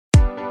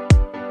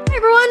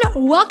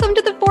Welcome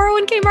to the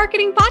 401k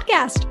Marketing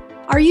Podcast.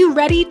 Are you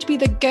ready to be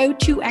the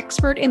go-to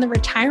expert in the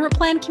retirement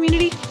plan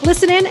community?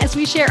 Listen in as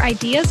we share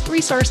ideas,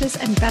 resources,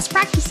 and best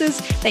practices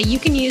that you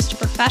can use to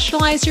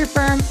professionalize your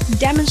firm,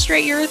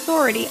 demonstrate your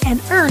authority,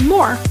 and earn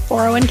more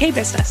 401k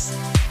business.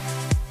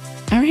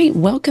 All right.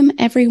 Welcome,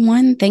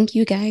 everyone. Thank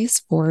you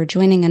guys for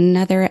joining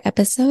another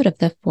episode of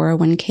the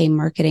 401k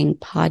Marketing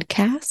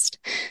Podcast.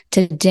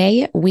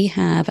 Today, we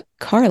have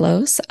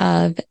Carlos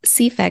of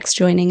CEFEX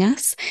joining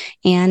us,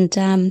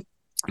 and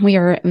we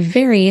are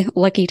very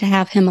lucky to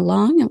have him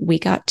along. We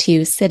got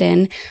to sit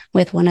in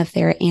with one of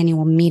their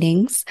annual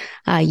meetings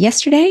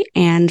yesterday,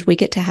 and we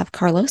get to have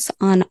Carlos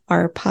on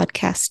our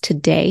podcast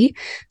today.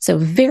 So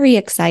very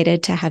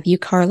excited to have you,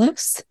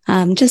 Carlos.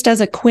 Just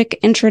as a quick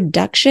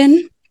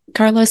introduction,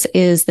 Carlos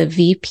is the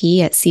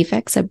VP at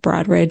CEFEX at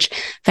Broadridge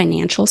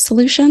Financial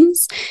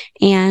Solutions.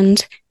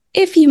 And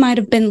if you might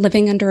have been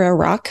living under a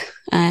rock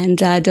and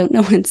don't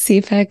know what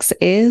CEFEX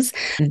is,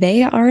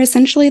 they are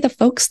essentially the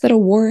folks that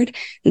award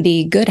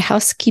the Good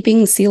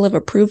Housekeeping Seal of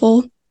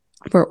Approval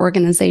for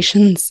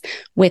organizations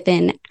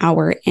within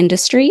our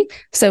industry.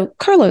 So,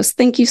 Carlos,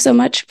 thank you so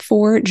much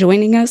for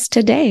joining us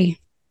today.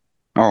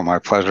 Oh, my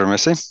pleasure,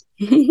 Missy.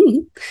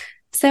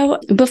 So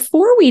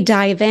before we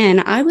dive in,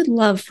 I would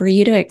love for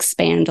you to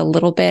expand a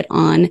little bit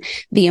on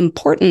the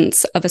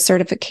importance of a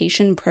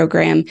certification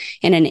program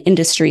in an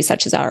industry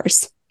such as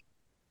ours.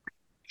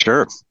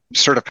 Sure.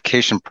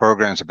 Certification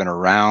programs have been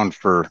around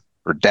for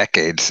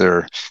decades.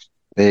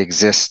 They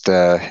exist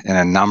in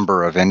a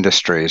number of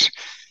industries.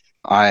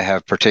 I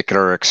have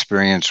particular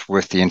experience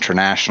with the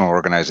International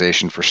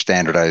Organization for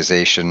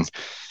Standardization,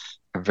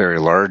 a very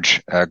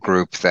large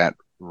group that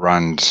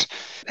runs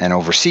and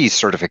oversees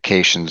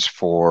certifications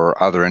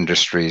for other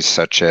industries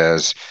such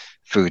as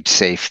food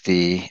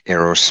safety,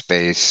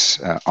 aerospace,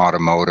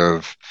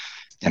 automotive,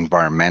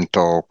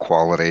 environmental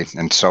quality,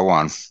 and so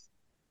on.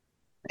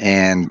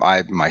 And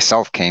I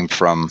myself came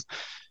from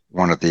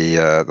one of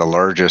the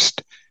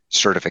largest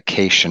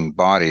certification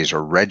bodies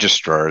or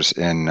registrars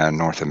in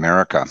North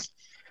America.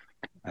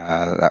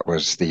 That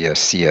was the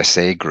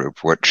CSA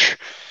group, which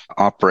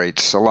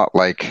operates a lot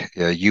like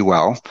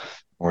UL,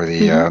 or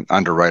the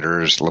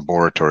underwriters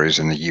laboratories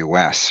in the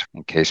US,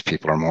 in case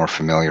people are more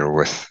familiar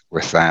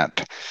with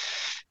that.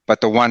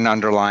 But the one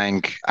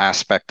underlying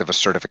aspect of a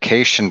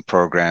certification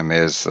program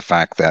is the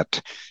fact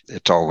that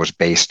it's always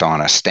based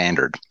on a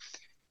standard.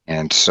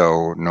 And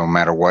so no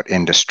matter what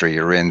industry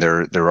you're in,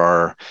 there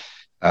are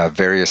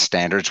various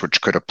standards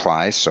which could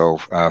apply. So,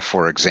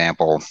 for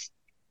example,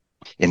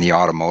 in the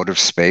automotive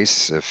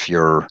space, if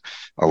you're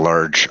a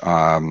large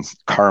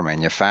car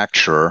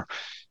manufacturer,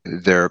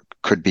 there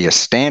could be a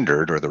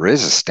standard, or there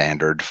is a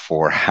standard,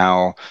 for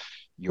how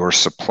your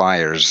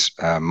suppliers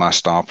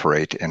must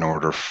operate in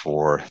order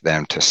for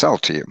them to sell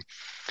to you.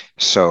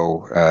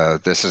 So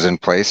this is in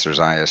place. There's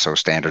ISO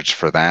standards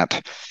for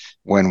that.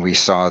 When we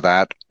saw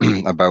that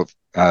about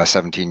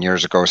 17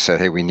 years ago, said,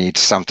 hey, we need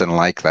something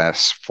like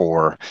this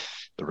for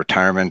the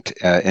retirement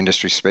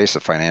industry space,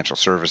 the financial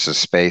services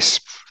space,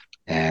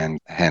 and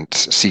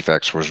hence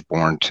CEFEX was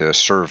born to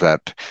serve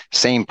that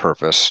same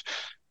purpose,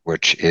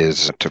 which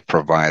is to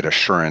provide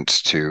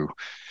assurance to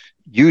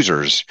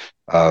users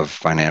of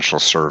financial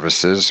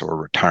services or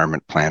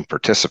retirement plan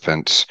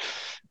participants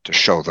to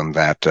show them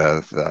that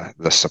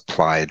the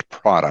supplied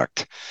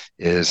product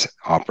is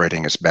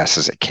operating as best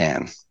as it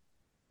can.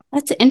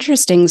 That's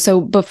interesting.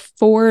 So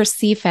before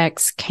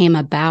CEFEX came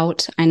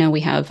about, I know we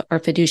have our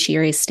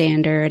fiduciary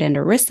standard and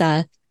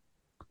ERISA.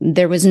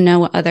 There was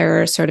no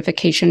other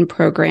certification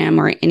program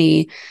or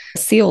any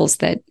seals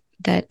that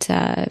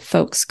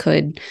folks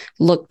could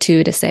look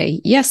to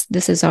say, yes,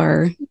 this is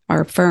our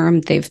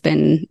firm. They've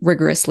been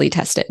rigorously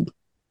tested.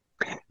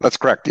 That's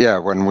correct. Yeah.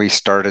 When we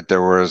started,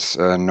 there was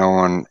no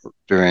one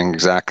doing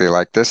exactly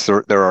like this.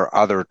 There are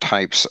other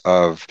types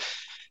of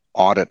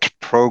audit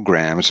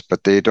programs,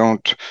 but they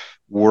don't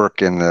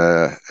work in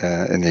the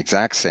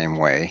exact same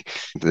way.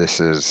 This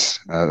is,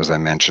 as I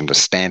mentioned, a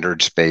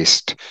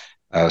standards-based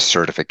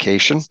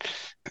certification.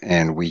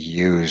 And we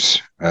use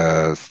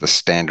the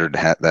standard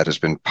that has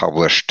been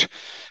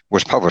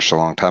was published a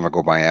long time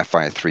ago by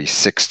FI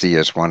 360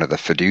 as one of the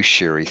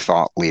fiduciary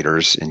thought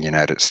leaders in the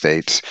United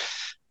States.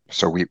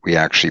 So we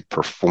actually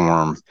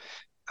perform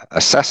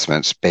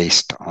assessments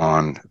based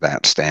on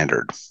that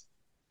standard.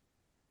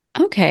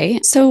 Okay.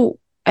 So,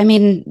 I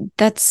mean,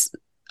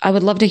 I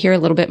would love to hear a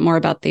little bit more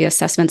about the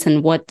assessments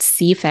and what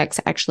CEFEX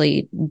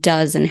actually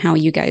does and how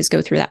you guys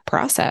go through that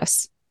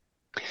process.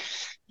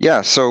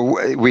 Yeah,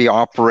 so we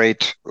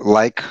operate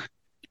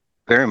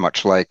very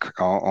much like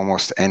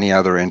almost any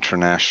other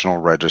international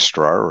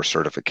registrar or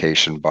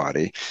certification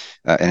body.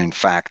 And in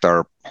fact,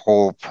 our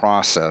whole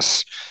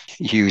process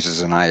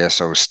uses an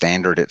ISO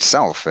standard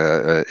itself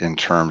in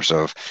terms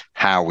of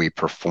how we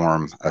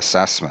perform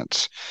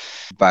assessments.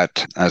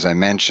 But as I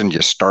mentioned,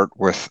 you start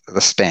with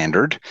the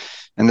standard,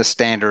 and the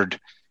standard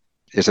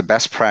is a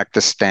best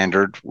practice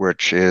standard,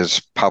 which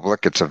is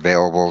public. It's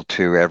available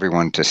to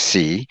everyone to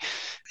see.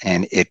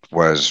 And it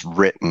was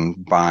written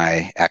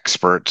by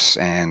experts,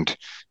 and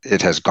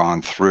it has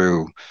gone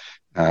through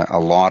a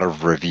lot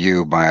of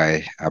review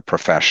by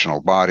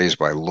professional bodies,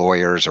 by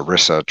lawyers,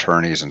 ERISA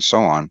attorneys, and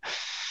so on,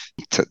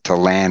 to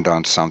land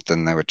on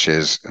something which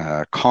is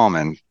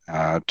common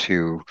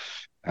to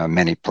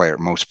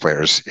most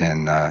players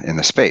in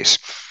the space.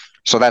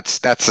 So that's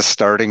the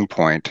starting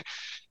point.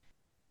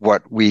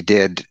 What we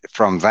did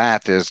from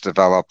that is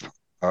develop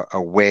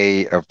a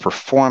way of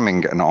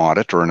performing an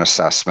audit or an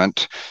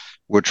assessment,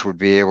 which would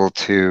be able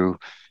to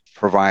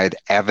provide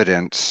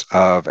evidence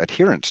of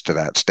adherence to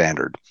that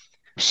standard.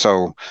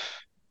 So,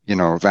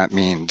 that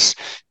means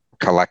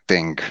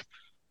collecting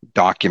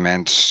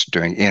documents,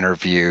 doing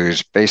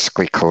interviews,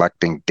 basically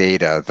collecting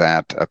data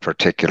that a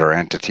particular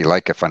entity,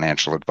 like a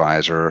financial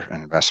advisor,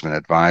 an investment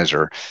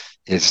advisor,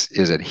 is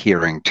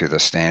adhering to the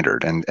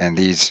standard. And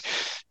these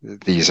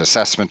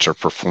assessments are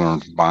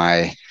performed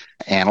by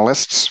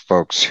analysts,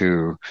 folks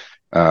who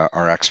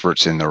are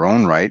experts in their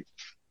own right,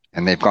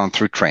 and they've gone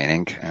through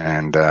training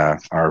and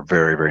are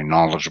very, very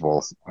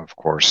knowledgeable, of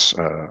course,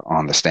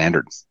 on the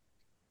standard.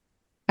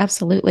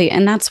 Absolutely.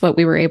 And that's what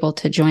we were able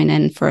to join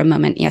in for a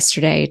moment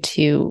yesterday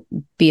to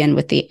be in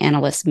with the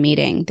analyst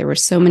meeting. There were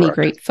so many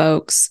great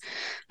folks,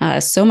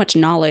 so much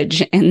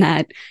knowledge in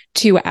that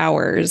 2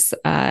 hours.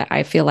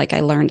 I feel like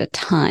I learned a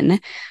ton.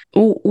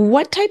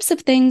 What types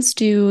of things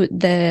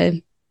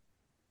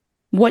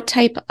what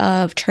type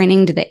of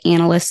training do the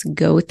analysts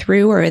go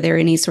through? Or are there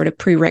any sort of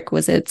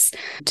prerequisites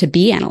to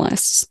be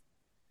analysts?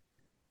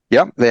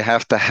 Yep, they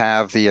have to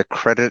have the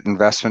Accredited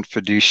Investment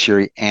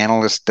Fiduciary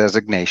Analyst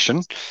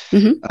designation,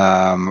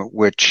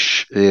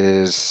 which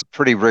is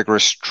pretty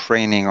rigorous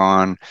training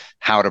on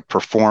how to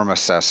perform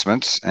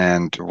assessments.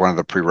 And one of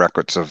the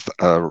prerequisites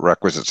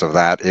of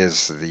that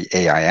is the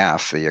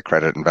AIF, the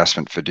Accredited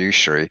Investment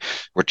Fiduciary,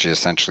 which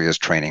essentially is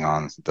training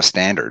on the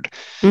standard.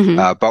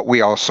 But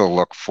we also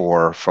look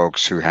for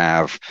folks who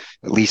have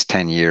at least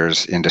 10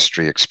 years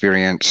industry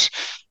experience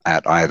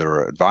at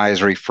either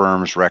advisory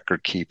firms,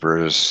 record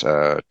keepers,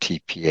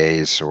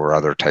 TPAs, or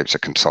other types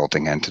of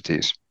consulting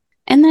entities.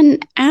 And then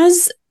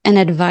as an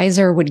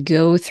advisor would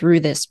go through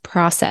this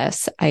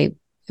process,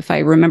 if I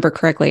remember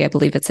correctly, I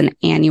believe it's an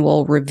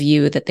annual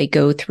review that they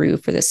go through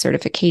for the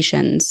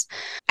certifications.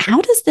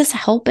 How does this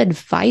help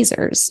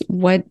advisors?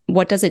 What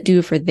does it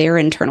do for their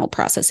internal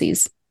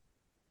processes?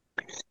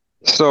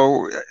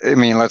 So,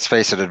 let's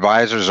face it,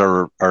 advisors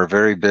are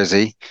very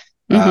busy.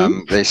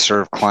 They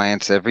serve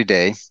clients every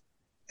day.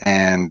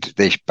 And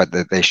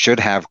they should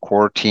have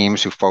core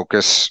teams who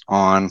focus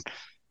on,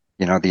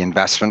 the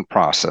investment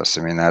process.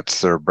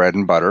 That's their bread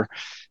and butter.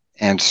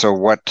 And so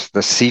what the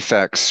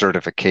CEFEX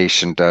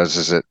certification does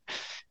is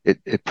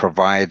it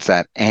provides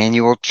that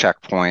annual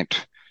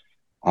checkpoint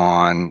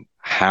on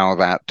how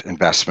that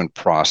investment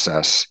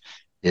process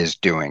is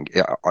doing,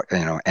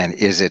 and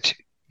is it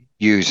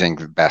using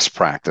the best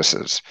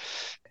practices.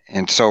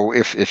 And so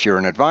if you're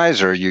an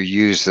advisor, you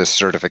use this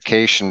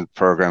certification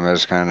program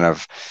as kind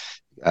of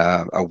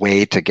a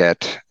way to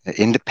get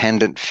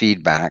independent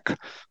feedback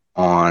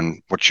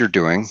on what you're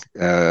doing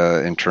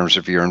in terms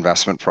of your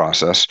investment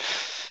process.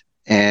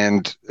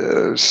 And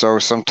so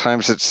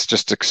sometimes it's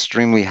just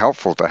extremely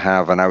helpful to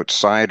have an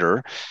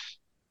outsider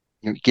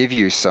give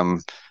you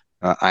some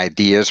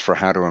ideas for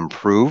how to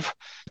improve,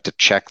 to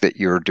check that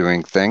you're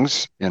doing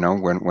things.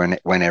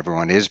 When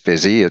everyone is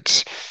busy,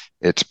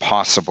 it's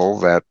possible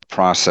that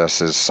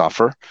processes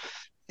suffer.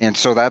 And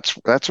so that's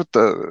what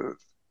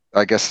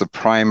the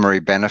primary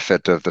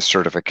benefit of the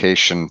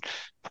certification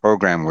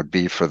program would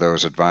be for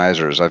those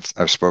advisors.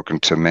 I've spoken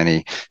to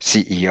many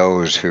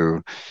CEOs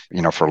who,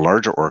 for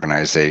larger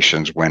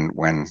organizations, when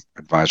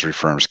advisory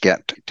firms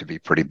get to be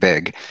pretty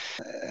big,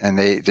 and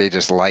they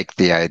just like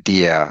the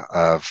idea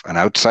of an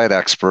outside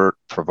expert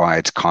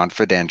provides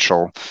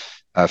confidential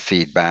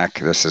feedback.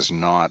 This is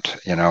not,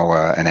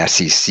 an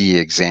SEC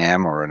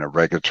exam or a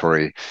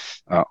regulatory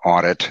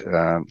audit.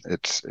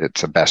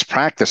 It's a best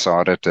practice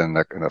audit, and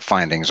the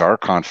findings are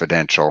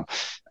confidential.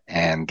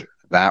 And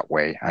that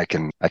way, I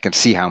can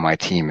see how my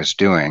team is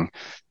doing,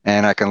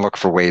 and I can look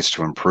for ways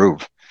to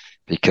improve.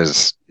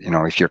 Because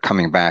if you're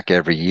coming back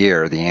every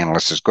year, the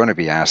analyst is going to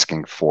be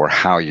asking for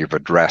how you've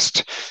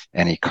addressed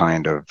any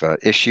kind of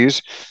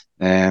issues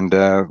and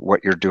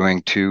what you're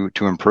doing to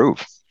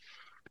improve.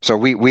 So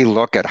we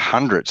look at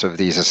hundreds of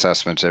these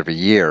assessments every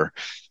year,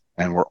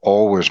 and we're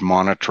always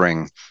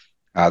monitoring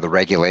the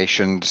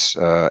regulations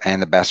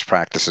and the best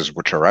practices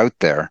which are out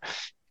there.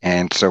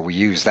 And so we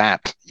use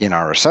that in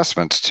our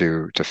assessments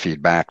to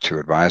feed back to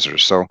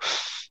advisors. So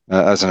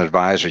as an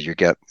advisor, you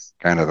get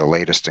kind of the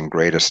latest and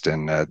greatest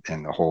in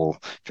the whole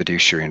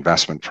fiduciary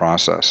investment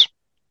process.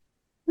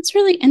 That's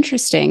really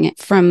interesting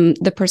from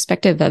the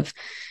perspective of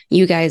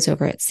you guys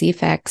over at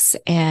CEFEX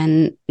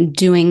and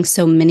doing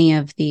so many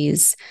of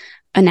these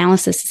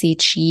analysis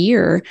each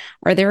year.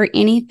 Are there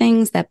any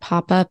things that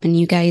pop up and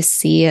you guys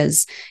see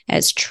as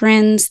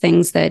trends,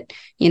 things that,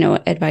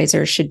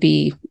 advisors should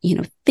be,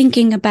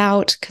 thinking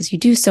about? Because you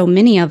do so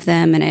many of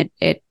them, and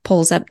it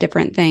pulls up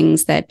different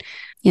things that,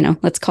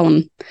 let's call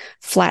them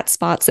flat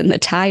spots in the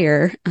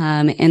tire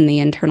in the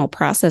internal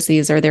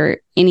processes. Are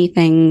there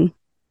anything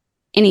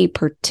Any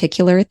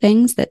particular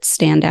things that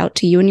stand out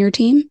to you and your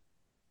team?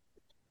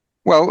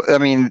 Well, I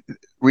mean,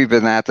 we've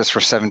been at this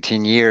for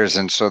 17 years,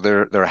 and so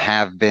there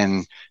have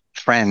been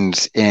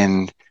trends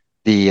in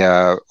the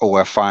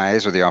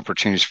OFIs, or the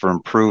opportunities for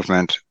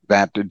improvement,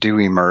 that do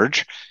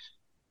emerge.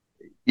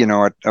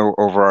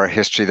 Over our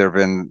history, there have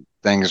been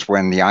things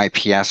when the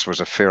IPS was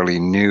a fairly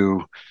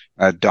new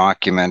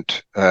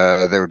document.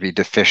 There would be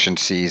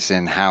deficiencies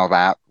in how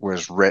that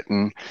was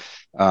written,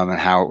 and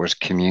how it was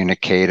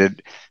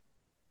communicated.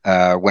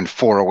 When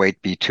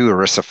 408B2,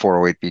 ERISA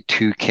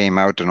 408B2 came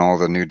out, and all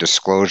the new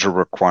disclosure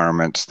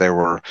requirements, there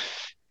were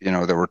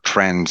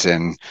trends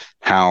in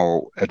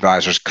how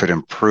advisors could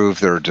improve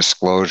their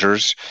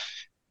disclosures.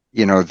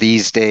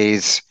 These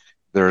days,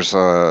 there's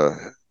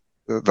the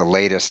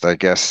latest, I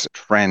guess,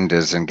 trend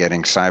is in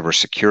getting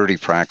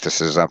cybersecurity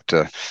practices up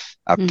to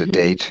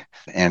date.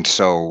 And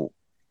so,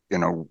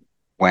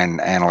 when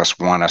analysts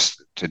want us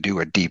to do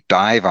a deep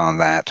dive on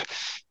that,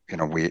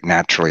 we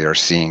naturally are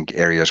seeing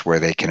areas where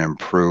they can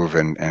improve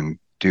and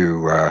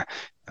do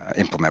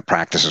implement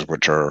practices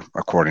which are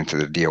according to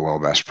the DOL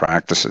best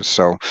practices.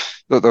 So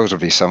those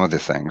would be some of the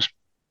things.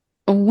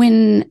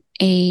 When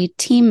a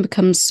team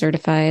becomes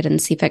certified in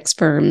CEFEX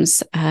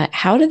firms,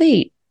 how do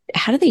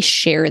they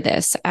share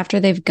this after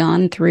they've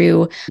gone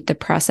through the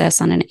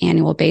process on an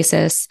annual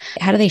basis?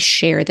 How do they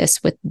share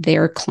this with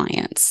their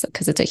clients?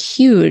 Because it's a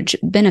huge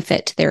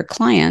benefit to their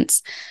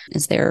clients.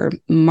 Is there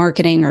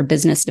marketing or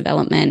business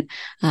development?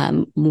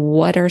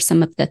 What are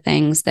some of the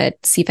things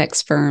that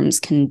CEFEX firms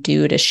can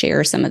do to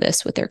share some of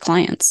this with their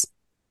clients?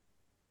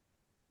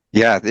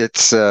 Yeah,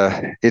 it's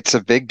a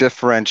big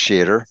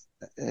differentiator.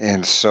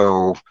 And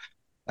so,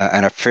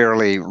 and a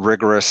fairly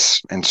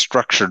rigorous and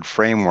structured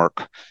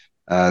framework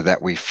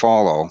that we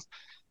follow,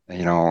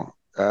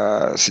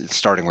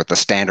 starting with the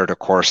standard, of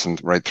course,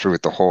 and right through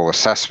with the whole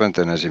assessment.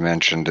 And as you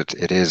mentioned,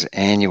 it is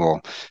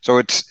annual. So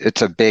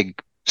it's a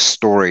big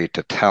story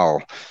to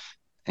tell.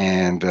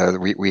 And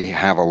we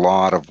have a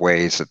lot of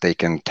ways that they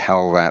can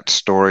tell that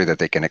story, that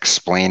they can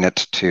explain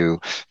it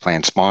to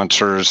plan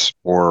sponsors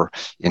or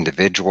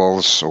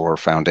individuals or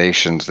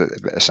foundations, that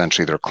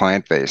essentially their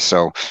client base.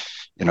 So,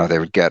 they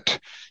would get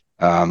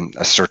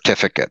a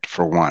certificate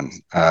for one,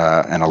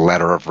 and a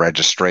letter of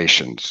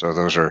registration. So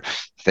those are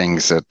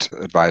things that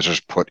advisors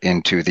put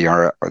into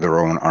their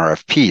own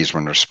RFPs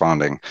when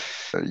responding.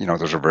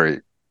 Those are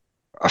very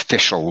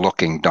official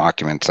looking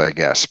documents, I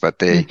guess, but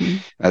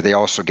they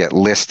also get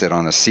listed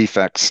on the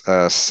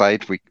CEFEX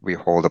site. We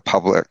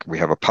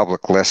have a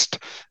public list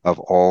of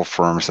all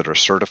firms that are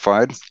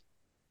certified,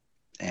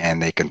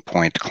 and they can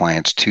point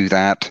clients to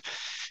that.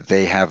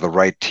 They have the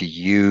right to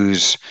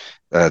use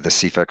the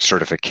CEFEX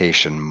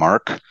certification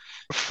mark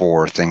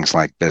for things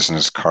like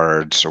business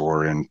cards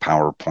or in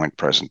PowerPoint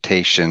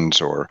presentations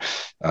or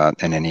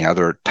in any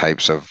other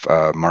types of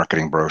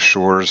marketing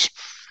brochures.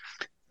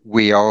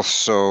 We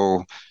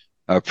also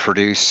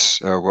produce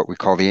what we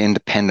call the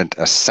independent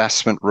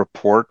assessment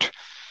report.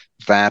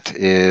 That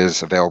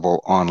is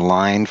available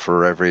online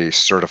for every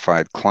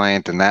certified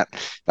client, and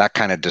that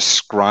kind of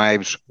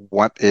describes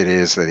what it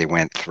is that they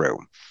went through.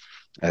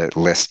 It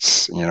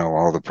lists,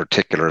 all the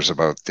particulars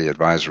about the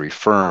advisory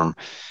firm,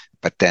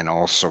 but then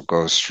also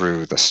goes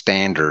through the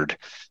standard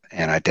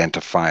and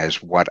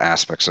identifies what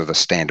aspects of the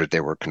standard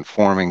they were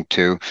conforming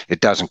to. It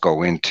doesn't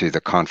go into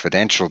the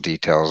confidential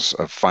details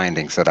of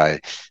findings that I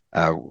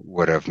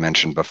would have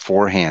mentioned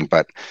beforehand,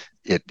 but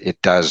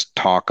it does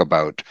talk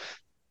about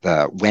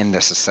when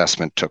this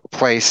assessment took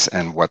place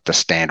and what the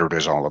standard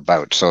is all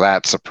about. So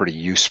that's a pretty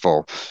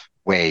useful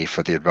way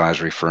for the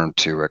advisory firm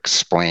to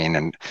explain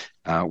and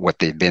what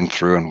they've been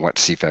through and what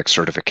CEFEX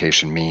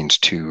certification means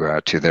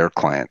to their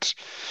clients.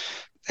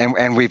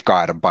 And we've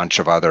got a bunch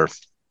of other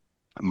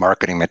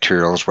marketing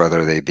materials,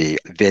 whether they be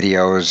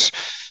videos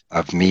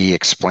of me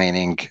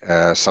explaining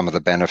some of the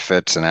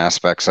benefits and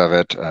aspects of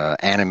it,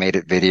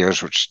 animated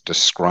videos which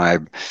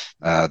describe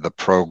the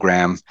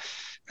program,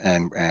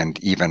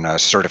 and even a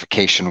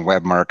certification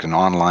webmark, an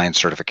online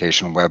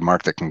certification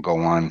webmark that can go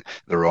on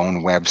their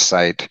own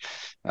website.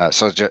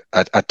 So just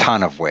a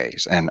ton of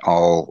ways, and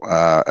all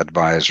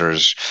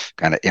advisors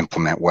kind of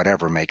implement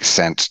whatever makes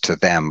sense to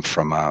them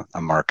from a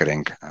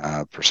marketing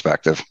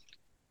perspective.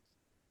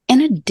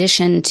 In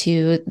addition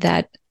to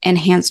that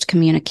enhanced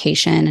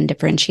communication and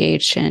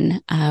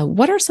differentiation,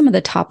 what are some of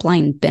the top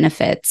line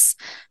benefits?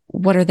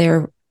 What are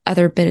there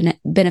other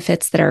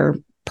benefits that are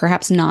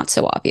perhaps not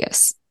so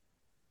obvious?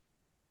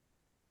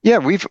 Yeah,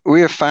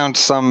 we have found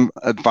some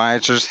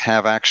advisors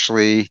have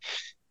actually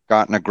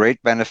gotten a great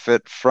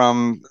benefit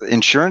from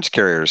insurance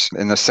carriers,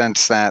 in the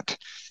sense that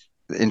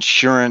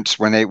insurance,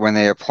 when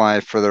they apply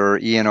for their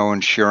E&O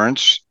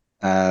insurance,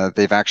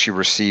 they've actually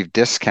received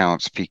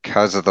discounts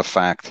because of the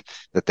fact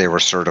that they were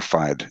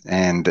certified.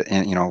 And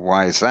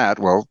why is that?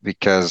 Well,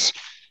 because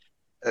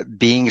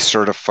being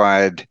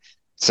certified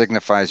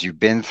signifies you've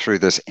been through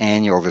this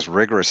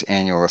rigorous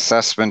annual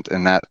assessment,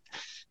 and that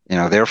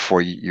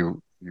therefore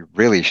you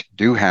really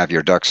do have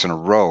your ducks in a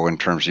row in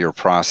terms of your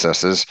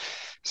processes.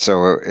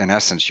 So in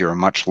essence, you're a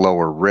much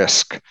lower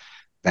risk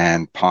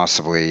than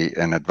possibly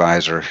an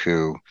advisor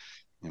who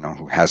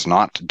has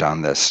not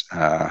done this,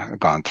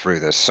 gone through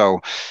this. So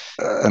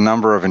a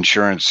number of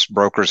insurance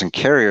brokers and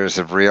carriers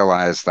have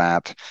realized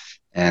that,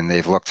 and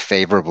they've looked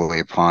favorably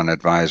upon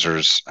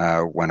advisors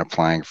when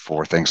applying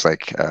for things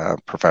like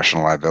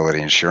professional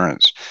liability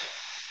insurance.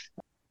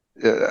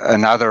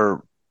 Another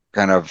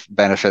kind of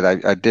benefit,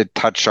 I did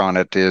touch on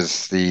it,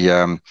 is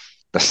the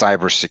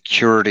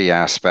cybersecurity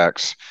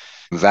aspects.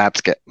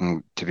 That's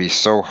getting to be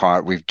so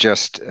hot. We've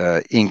just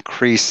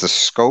increased the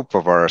scope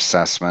of our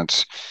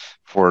assessments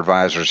for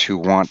advisors who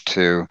want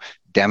to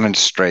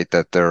demonstrate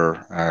that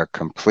they're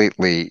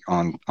completely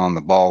on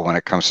the ball when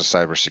it comes to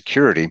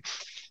cybersecurity.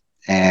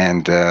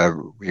 And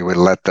we would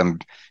let them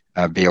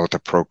be able to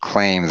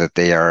proclaim that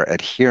they are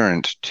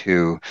adherent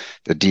to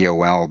the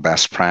DOL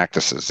best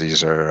practices.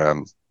 These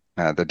are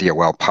the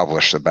DOL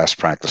published the best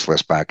practice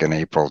list back in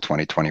April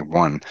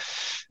 2021.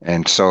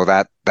 And so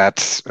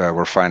that's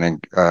we're finding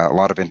a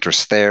lot of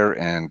interest there,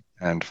 and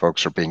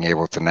folks are being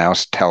able to now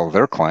tell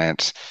their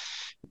clients,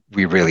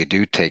 we really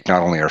do take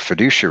not only our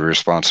fiduciary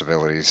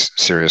responsibilities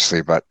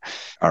seriously, but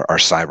our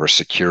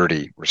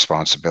cybersecurity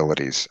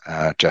responsibilities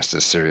just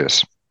as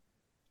serious.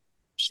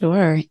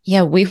 Sure.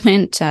 Yeah, we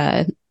went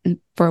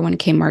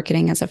 401k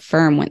marketing as a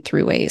firm went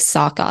through a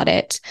SOC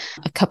audit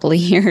a couple of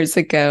years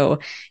ago,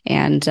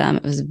 and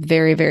it was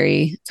very,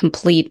 very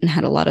complete and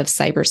had a lot of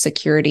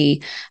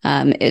cybersecurity.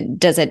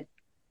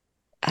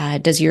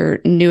 Does your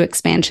new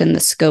expansion, the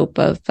scope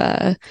of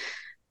the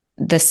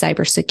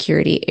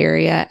cybersecurity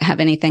area, have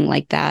anything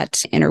like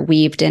that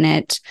interweaved in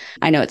it?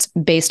 I know it's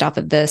based off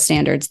of the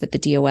standards that the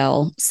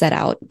DOL set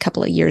out a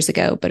couple of years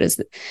ago, but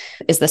is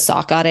the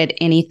SOC audit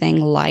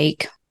anything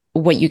like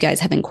what you guys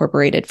have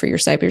incorporated for your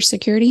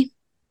cybersecurity?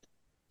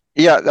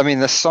 Yeah, I mean,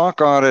 the SOC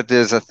audit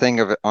is a thing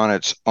of it on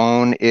its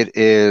own. It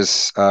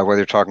is whether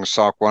you're talking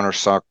SOC 1 or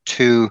SOC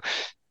 2,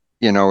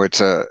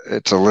 it's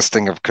a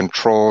listing of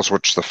controls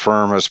which the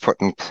firm has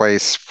put in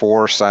place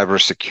for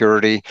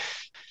cybersecurity.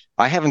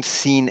 I haven't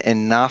seen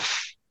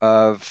enough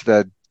of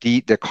the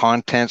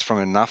contents from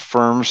enough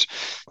firms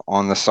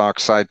on the SOC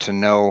side to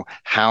know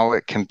how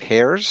it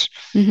compares.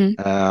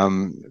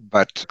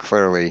 But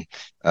clearly,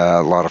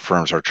 a lot of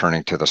firms are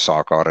turning to the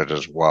SOC audit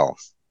as well.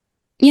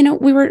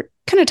 We were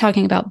kind of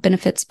talking about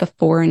benefits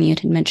before, and you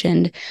had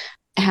mentioned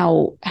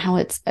how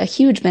it's a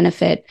huge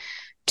benefit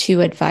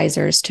to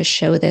advisors to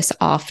show this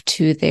off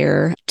to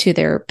their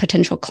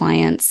potential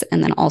clients,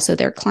 and then also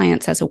their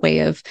clients as a way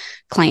of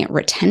client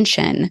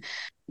retention.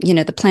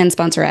 The Plan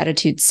Sponsor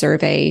Attitude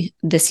Survey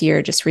this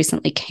year just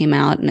recently came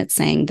out, and it's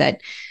saying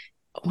that,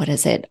 what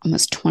is it,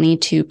 almost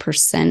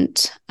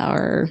 22%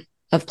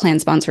 of plan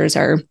sponsors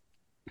are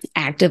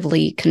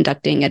actively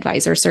conducting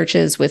advisor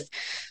searches, with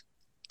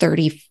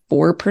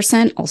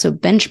 34% also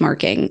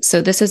benchmarking.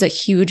 So this is a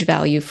huge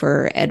value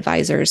for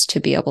advisors to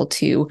be able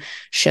to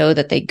show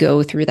that they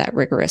go through that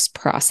rigorous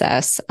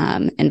process.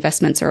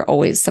 Investments are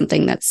always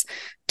something that's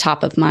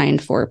top of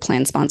mind for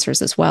plan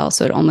sponsors as well.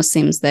 So it almost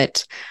seems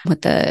that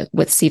with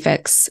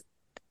CEFEX,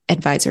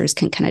 advisors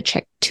can kind of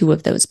check two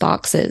of those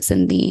boxes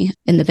in the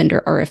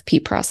vendor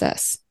RFP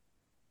process.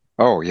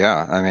 Oh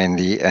yeah, I mean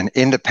an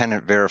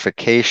independent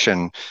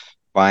verification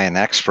by an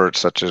expert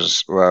such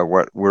as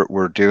what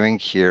we're doing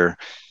here.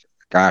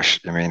 Gosh,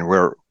 I mean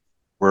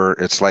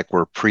it's like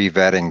we're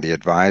pre-vetting the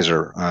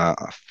advisor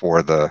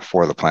for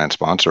the plan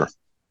sponsor.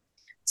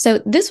 So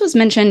this was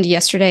mentioned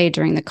yesterday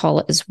during the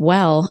call as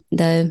well.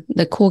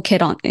 The cool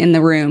kid in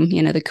the room,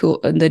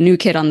 the new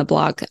kid on the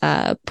block,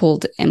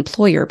 pulled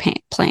employer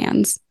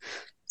plans.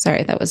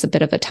 Sorry, that was a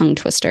bit of a tongue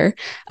twister.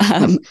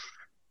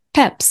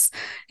 PEPs,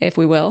 if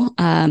we will.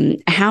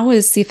 How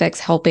is CEFEX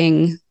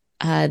helping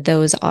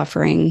those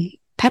offering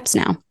PEPs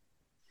now?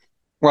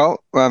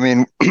 Well, I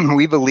mean,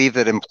 we believe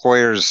that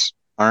employers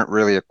aren't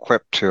really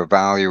equipped to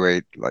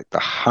evaluate like the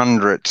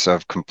hundreds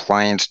of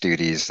compliance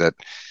duties that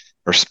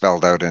are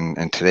spelled out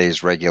in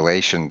today's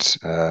regulations,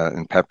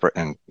 in PEP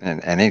and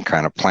any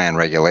kind of plan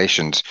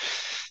regulations,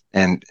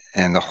 and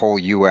the whole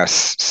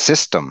U.S.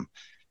 system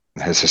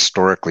has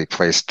historically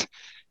placed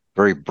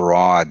very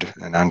broad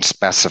and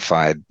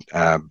unspecified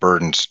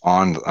burdens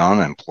on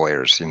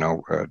employers,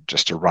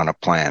 just to run a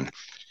plan.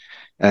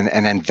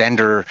 And then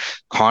vendor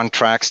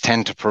contracts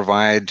tend to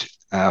provide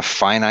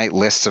finite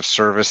lists of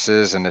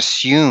services and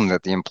assume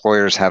that the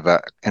employers have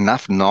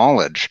enough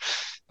knowledge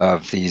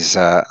of these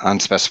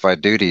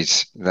unspecified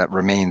duties that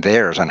remain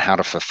theirs and how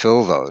to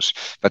fulfill those.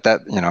 But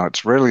that,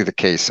 it's rarely the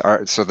case.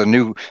 So the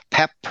new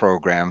PEP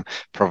program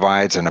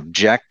provides an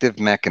objective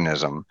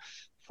mechanism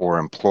for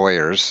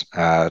employers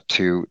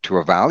to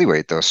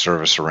evaluate those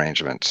service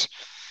arrangements.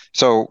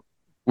 So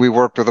we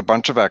worked with a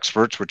bunch of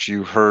experts, which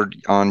you heard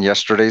on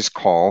yesterday's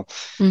call,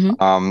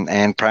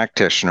 and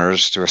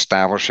practitioners to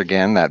establish,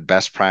 again, that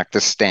best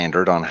practice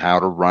standard on how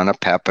to run a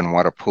PEP and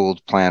what a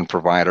pooled plan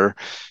provider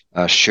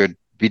should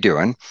be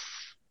doing.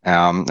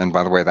 And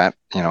by the way, that,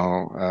 and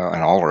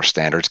all our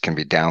standards can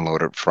be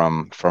downloaded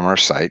from our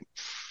site.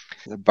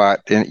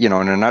 But in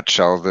a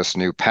nutshell, this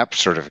new PEP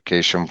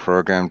certification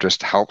program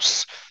just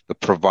helps the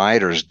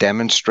providers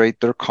demonstrate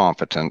their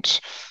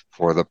competence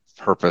for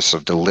purpose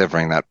of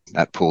delivering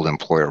that pooled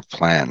employer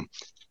plan.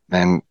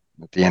 And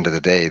at the end of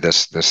the day,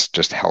 this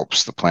just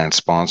helps the plan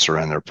sponsor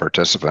and their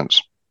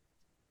participants.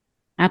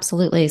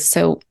 Absolutely.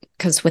 So,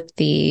 because with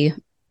the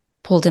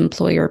pooled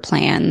employer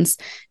plans,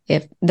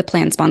 if the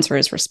plan sponsor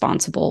is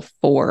responsible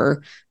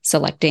for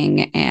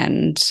selecting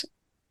and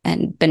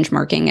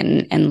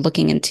benchmarking and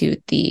looking into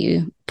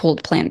the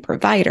pooled plan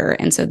provider.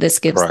 And so this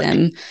gives Correct.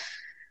 them,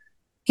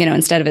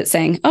 instead of it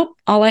saying, oh,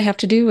 all I have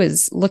to do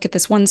is look at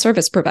this one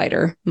service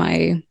provider,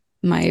 my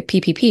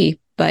PPP,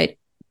 but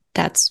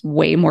that's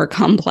way more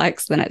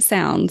complex than it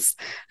sounds.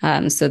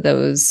 So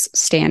those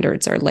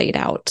standards are laid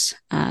out.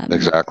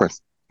 Exactly.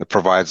 It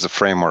provides the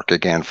framework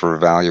again for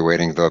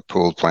evaluating the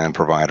pooled plan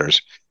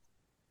providers.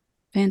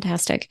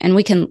 Fantastic. And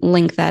we can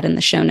link that in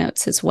the show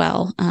notes as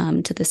well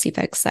to the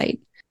CEFEX site.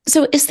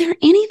 So is there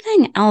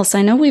anything else?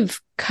 I know we've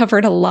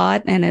covered a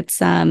lot, and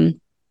it's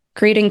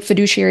creating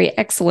fiduciary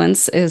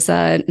excellence is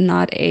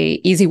not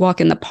a easy walk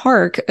in the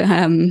park,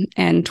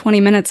 and 20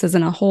 minutes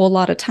isn't a whole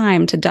lot of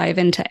time to dive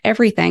into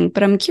everything.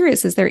 But I'm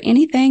curious, is there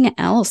anything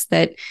else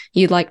that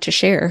you'd like to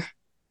share?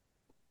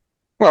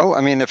 Well,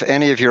 I mean, if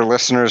any of your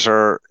listeners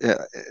are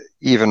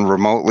even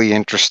remotely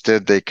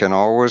interested, they can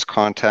always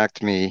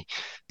contact me.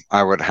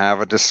 I would have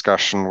a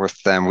discussion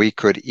with them. We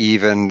could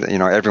even,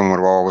 everyone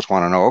would always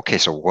want to know, okay,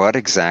 so what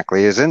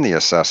exactly is in the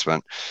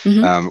assessment?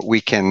 Mm-hmm.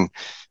 We can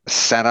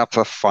set up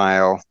a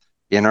file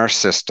in our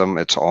system.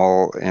 It's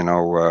all,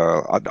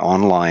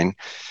 online.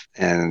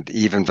 And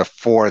even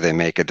before they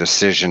make a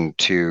decision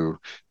to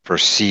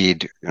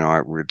proceed,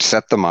 I would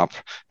set them up.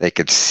 They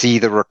could see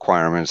the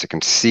requirements, they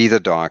can see the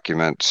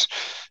documents,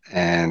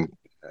 and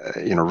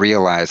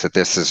realize that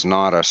this is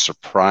not a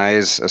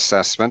surprise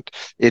assessment.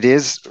 It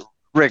is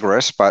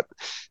rigorous, but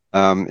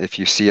if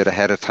you see it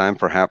ahead of time,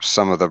 perhaps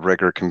some of the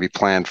rigor can be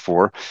planned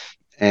for,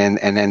 and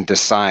then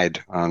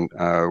decide on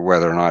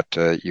whether or not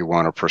you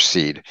want to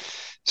proceed.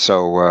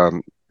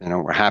 So,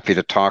 we're happy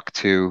to talk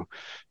to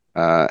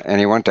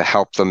anyone to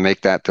help them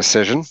make that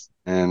decision,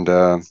 and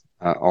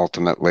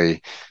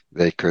ultimately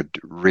they could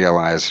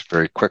realize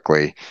very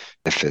quickly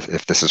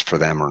if this is for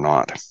them or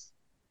not.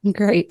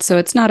 Great. So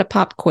it's not a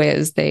pop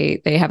quiz.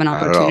 They have an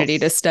opportunity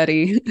to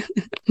study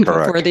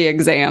before the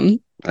exam.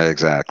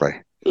 Exactly.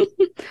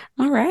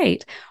 All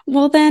right.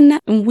 Well, then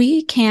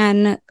we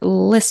can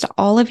list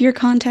all of your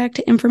contact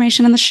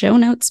information in the show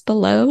notes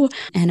below.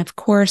 And of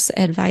course,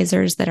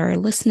 advisors that are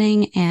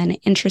listening and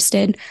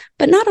interested,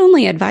 but not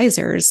only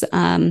advisors,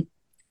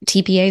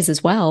 TPAs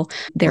as well.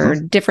 There are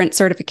different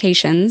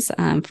certifications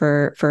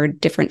for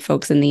different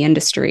folks in the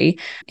industry.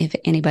 If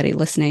anybody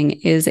listening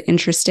is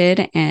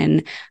interested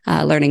in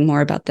learning more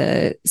about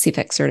the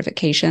CEFEX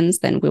certifications,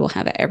 then we will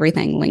have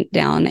everything linked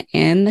down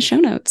in the show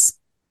notes.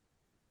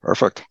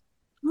 Perfect.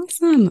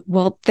 Awesome.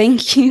 Well,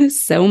 thank you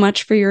so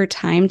much for your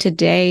time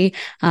today,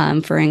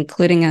 for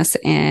including us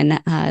in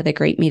the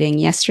great meeting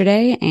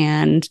yesterday,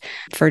 and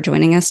for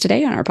joining us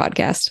today on our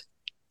podcast.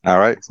 All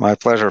right. My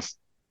pleasure.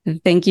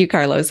 Thank you,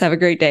 Carlos. Have a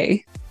great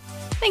day.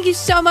 Thank you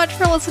so much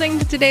for listening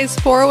to today's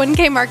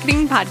 401k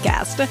Marketing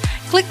Podcast.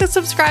 Click the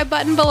subscribe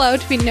button below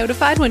to be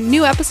notified when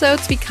new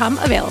episodes become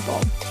available.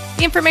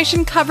 The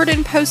information covered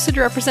and posted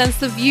represents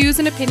the views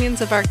and opinions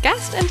of our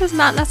guest and does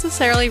not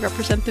necessarily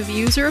represent the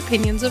views or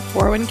opinions of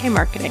 401k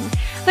Marketing.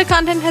 The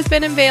content has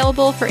been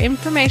available for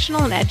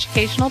informational and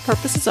educational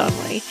purposes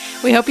only.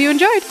 We hope you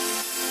enjoyed.